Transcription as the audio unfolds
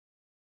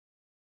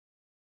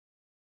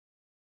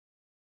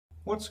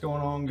What's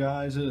going on,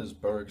 guys? It is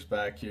Bergs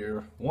back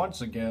here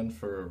once again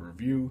for a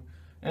review,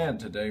 and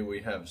today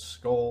we have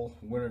Skoal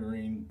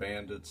Wintergreen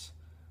Bandits.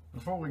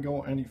 Before we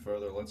go any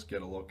further, let's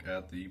get a look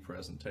at the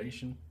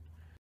presentation.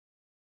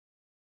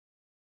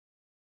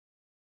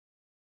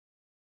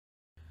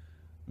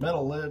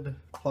 Metal lid,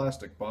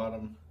 plastic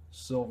bottom,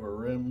 silver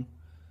rim,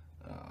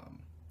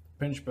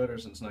 pinch better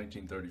since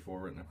 1934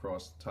 written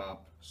across the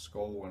top,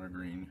 Skoal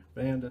Wintergreen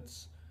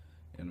Bandits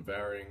in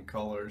varying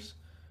colors.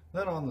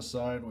 Then on the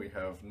side we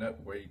have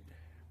net weight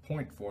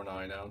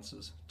 0.49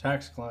 ounces,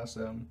 tax class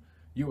M,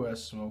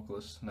 U.S.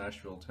 smokeless,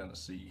 Nashville,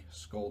 Tennessee,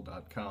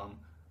 Skoal.com,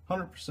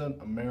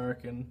 100%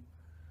 American,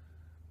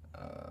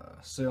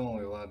 sale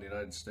only allowed in the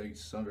United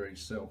States, underage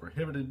sale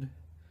prohibited.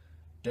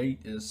 Date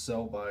is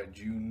sell by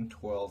June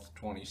 12th,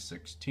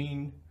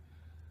 2016.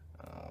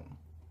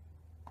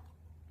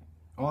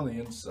 On the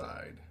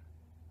inside,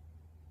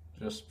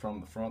 just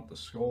from the front, the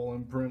Skoal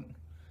imprint.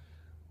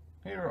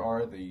 Here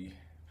are the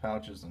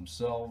pouches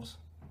themselves.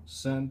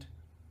 Scent,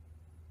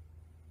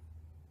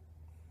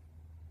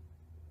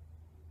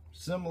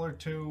 similar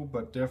to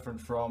but different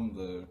from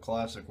the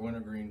classic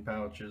wintergreen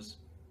pouches.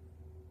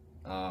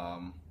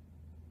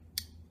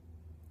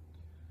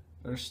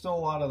 There's still a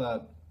lot of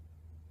that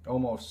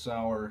almost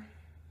sour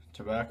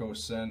tobacco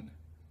scent,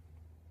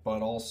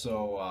 but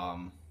also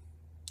a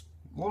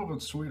little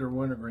bit sweeter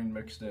wintergreen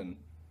mixed in.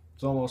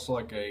 It's almost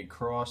like a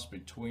cross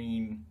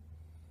between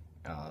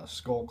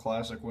Skoal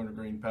Classic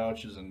wintergreen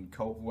pouches and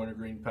Cope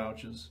wintergreen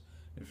pouches,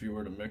 if you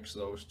were to mix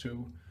those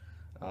two.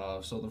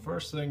 So the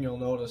first thing you'll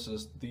notice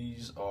is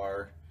these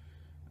are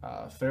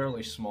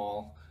fairly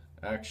small.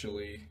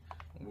 Actually,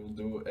 we'll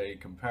do a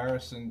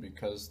comparison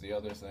because the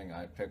other thing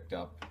I picked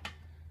up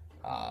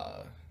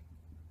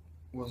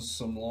was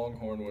some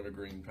Longhorn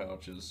wintergreen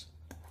pouches.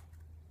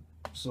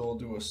 So we'll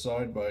do a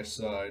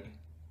side-by-side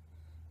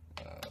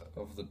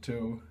of the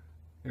two.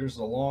 Here's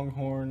the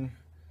Longhorn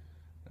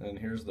and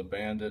here's the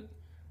Bandit.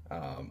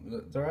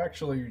 They're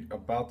actually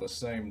about the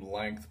same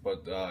length,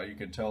 but you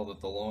can tell that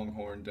the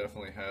Longhorn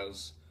definitely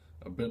has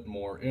a bit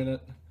more in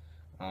it.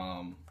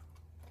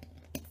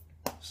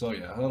 So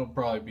yeah, that'll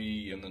probably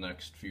be in the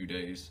next few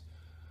days.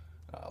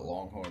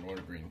 Longhorn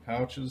wintergreen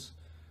pouches.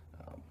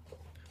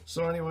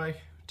 So anyway,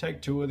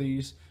 take two of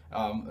these.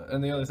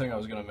 And the other thing I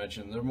was going to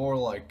mention, they're more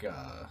like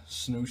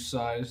snooze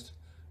sized,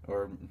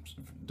 or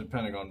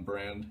depending on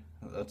brand,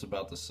 that's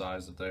about the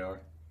size that they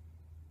are.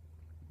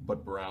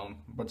 But brown,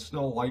 but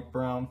still light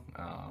brown.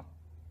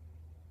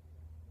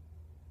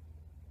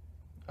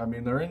 I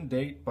mean, they're in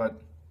date,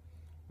 but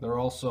they're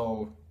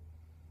also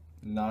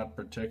not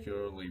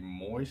particularly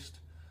moist.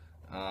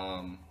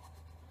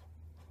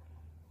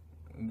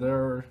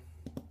 They're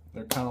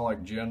kind of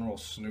like General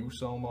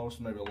Snooze almost,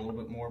 maybe a little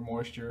bit more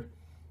moisture.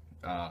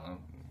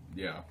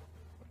 Yeah.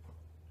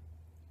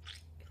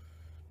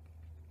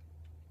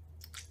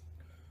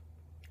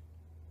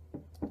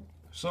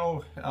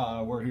 So,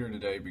 we're here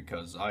today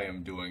because I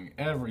am doing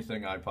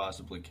everything I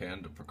possibly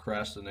can to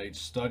procrastinate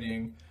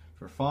studying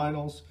for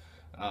finals.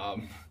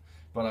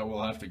 But I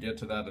will have to get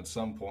to that at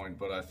some point,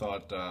 but I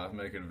thought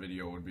making a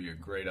video would be a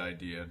great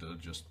idea to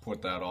just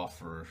put that off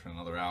for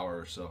another hour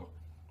or so.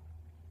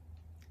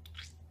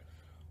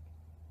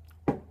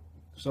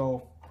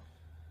 So,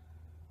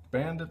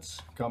 Bandits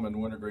come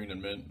in wintergreen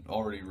and mint.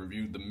 Already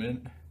reviewed the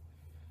mint.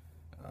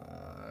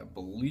 I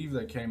believe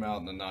they came out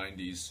in the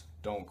 90s.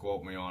 Don't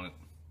quote me on it,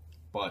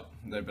 but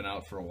they've been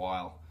out for a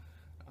while.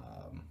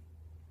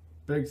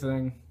 Big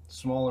thing,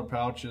 smaller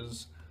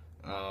pouches.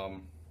 I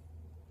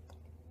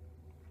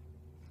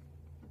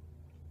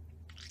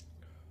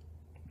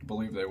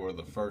believe they were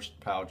the first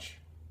pouch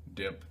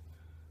dip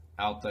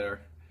out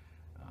there.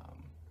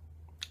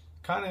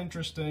 Kind of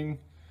interesting.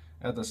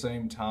 At the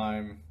same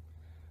time,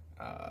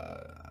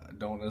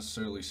 don't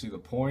necessarily see the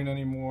point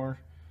anymore.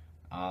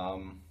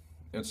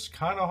 It's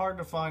kind of hard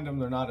to find them.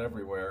 They're not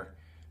everywhere.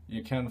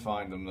 You can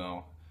find them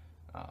though.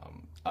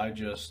 I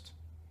just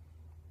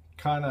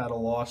kind of at a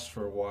loss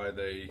for why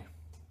they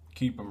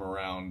keep them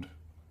around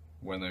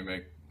when they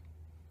make,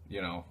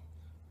 you know,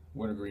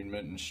 wintergreen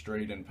mint and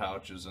straight in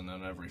pouches, and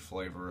then every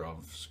flavor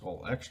of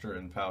Skoal Extra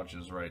in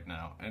pouches right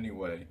now.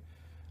 Anyway,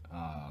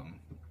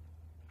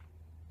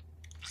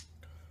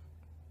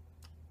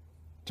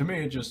 to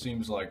me, it just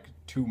seems like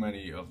too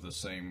many of the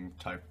same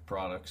type of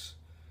products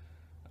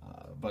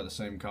by the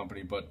same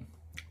company, but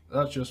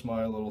that's just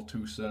my little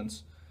 2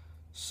 cents.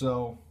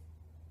 So,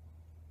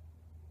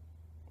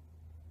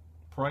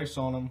 price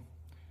on them,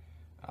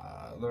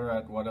 they're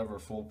at whatever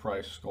full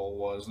price Skoal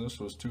was. This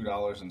was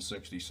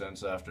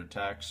 $2.60 after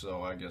tax,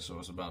 so I guess it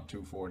was about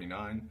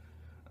 $2.49.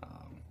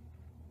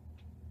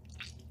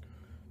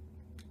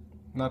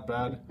 Not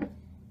bad.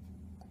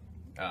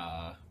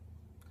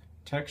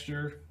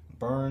 Texture,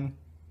 burn.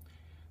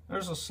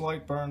 There's a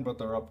slight burn, but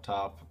they're up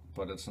top,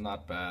 but it's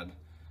not bad.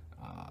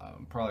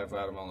 Probably if I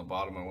had them on the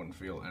bottom, I wouldn't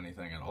feel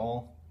anything at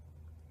all.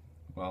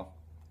 Well,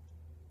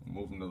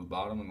 move them to the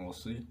bottom and we'll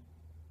see.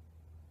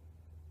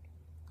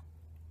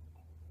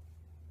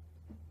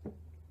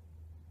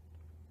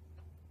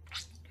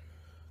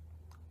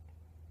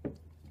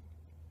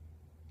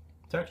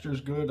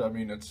 Texture's good. I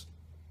mean, it's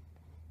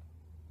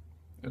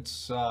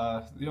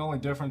the only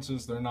difference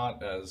is they're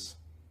not as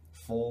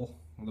full,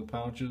 the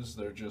pouches.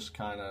 They're just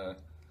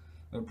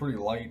they're pretty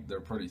light,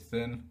 they're pretty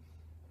thin,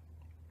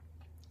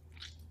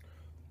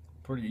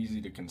 pretty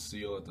easy to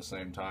conceal at the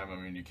same time. I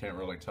mean, you can't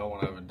really tell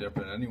when I have a dip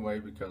in anyway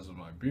because of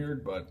my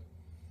beard, but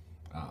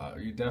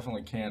you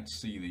definitely can't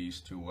see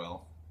these too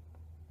well.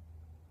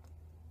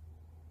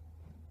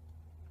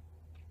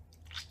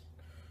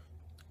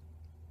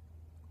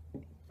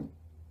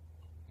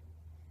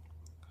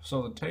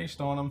 So the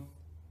taste on them,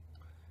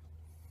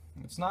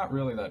 it's not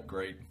really that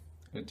great.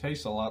 It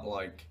tastes a lot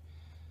like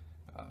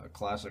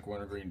classic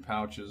wintergreen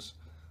pouches.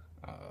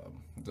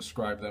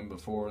 Described them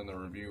before in the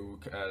review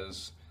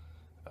as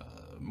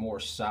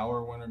more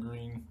sour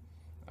wintergreen.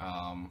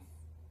 I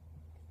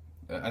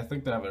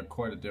think they have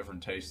quite a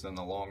different taste than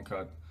the long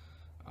cut,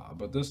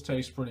 but this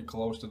tastes pretty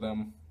close to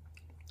them.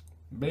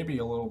 Maybe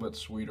a little bit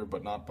sweeter,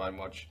 but not by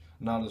much.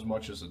 Not as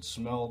much as it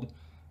smelled.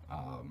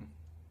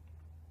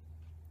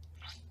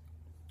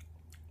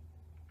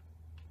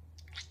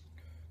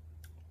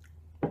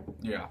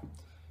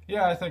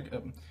 Yeah, I think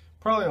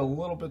probably a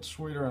little bit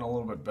sweeter and a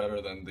little bit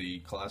better than the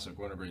classic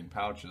wintergreen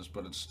pouches,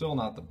 but it's still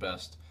not the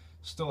best.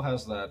 Still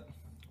has that,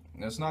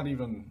 it's not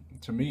even,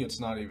 to me, it's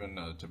not even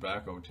a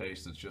tobacco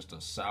taste, it's just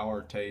a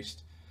sour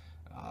taste,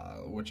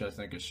 which I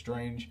think is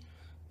strange,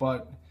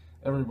 but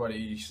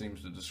everybody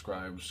seems to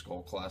describe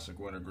Skoal Classic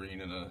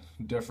Wintergreen in a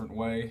different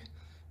way,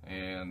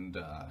 and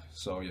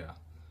so yeah.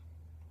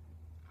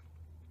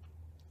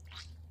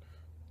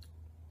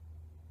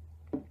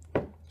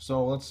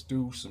 So let's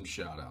do some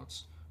shout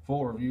outs.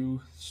 Full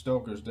review: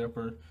 Stoker's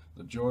Dipper,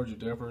 the Georgia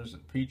Dippers, the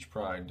Peach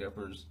Pride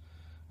Dippers,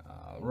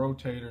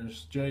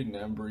 Rotators, Jaden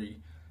Embry,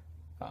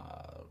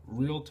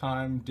 Real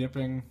Time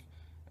Dipping,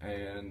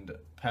 and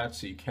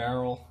Patsy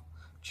Carroll.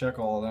 Check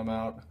all of them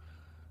out.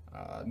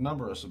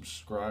 Number of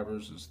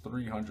subscribers is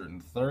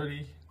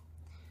 330,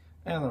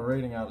 and the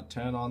rating out of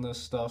 10 on this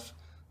stuff,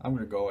 I'm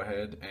going to go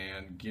ahead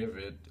and give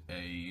it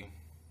a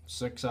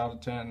 6 out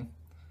of 10.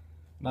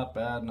 Not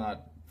bad,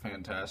 not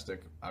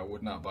fantastic. I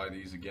would not buy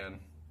these again.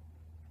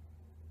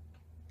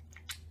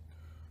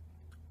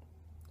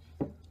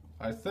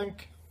 I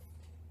think,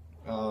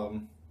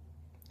 I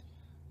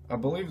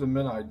believe the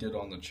mint I did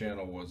on the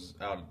channel was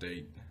out of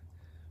date,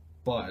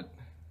 but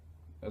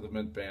the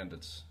Mint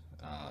Bandits.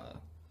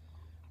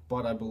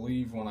 But I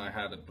believe when I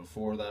had it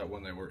before that,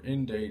 when they were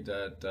in date,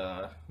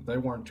 that they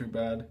weren't too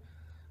bad.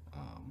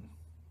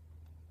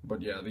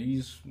 But yeah,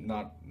 these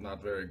not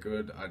very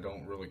good. I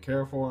don't really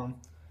care for them.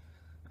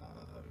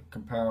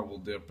 Comparable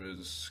dip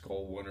is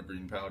Skoal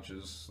Wintergreen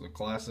pouches, the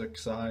classic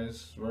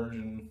size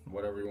version,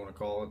 whatever you want to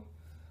call it.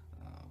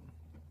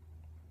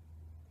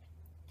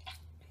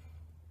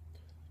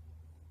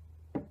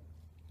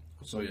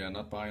 So yeah,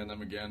 not buying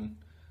them again.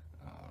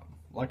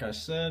 Like I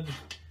said,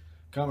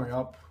 coming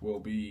up will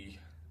be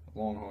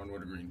Longhorn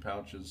Wintergreen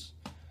pouches,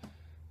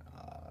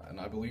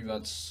 and I believe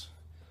that's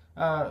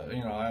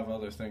you know, I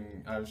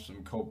have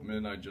some Cope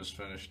Mint I just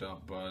finished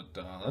up, but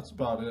that's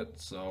about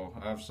it. So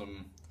I have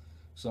some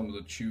of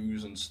the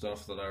chews and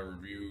stuff that I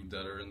reviewed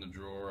that are in the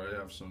drawer. I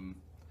have some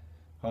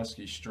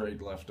Husky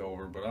Straight left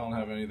over, but I don't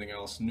have anything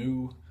else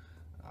new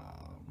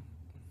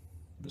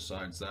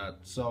besides that.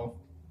 So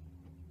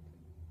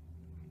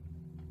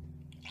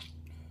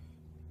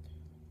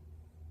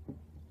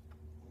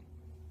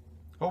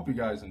hope you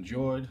guys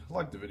enjoyed.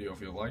 Like the video if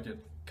you like it.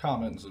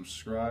 Comment and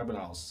subscribe, and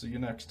I'll see you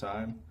next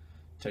time.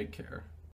 Take care.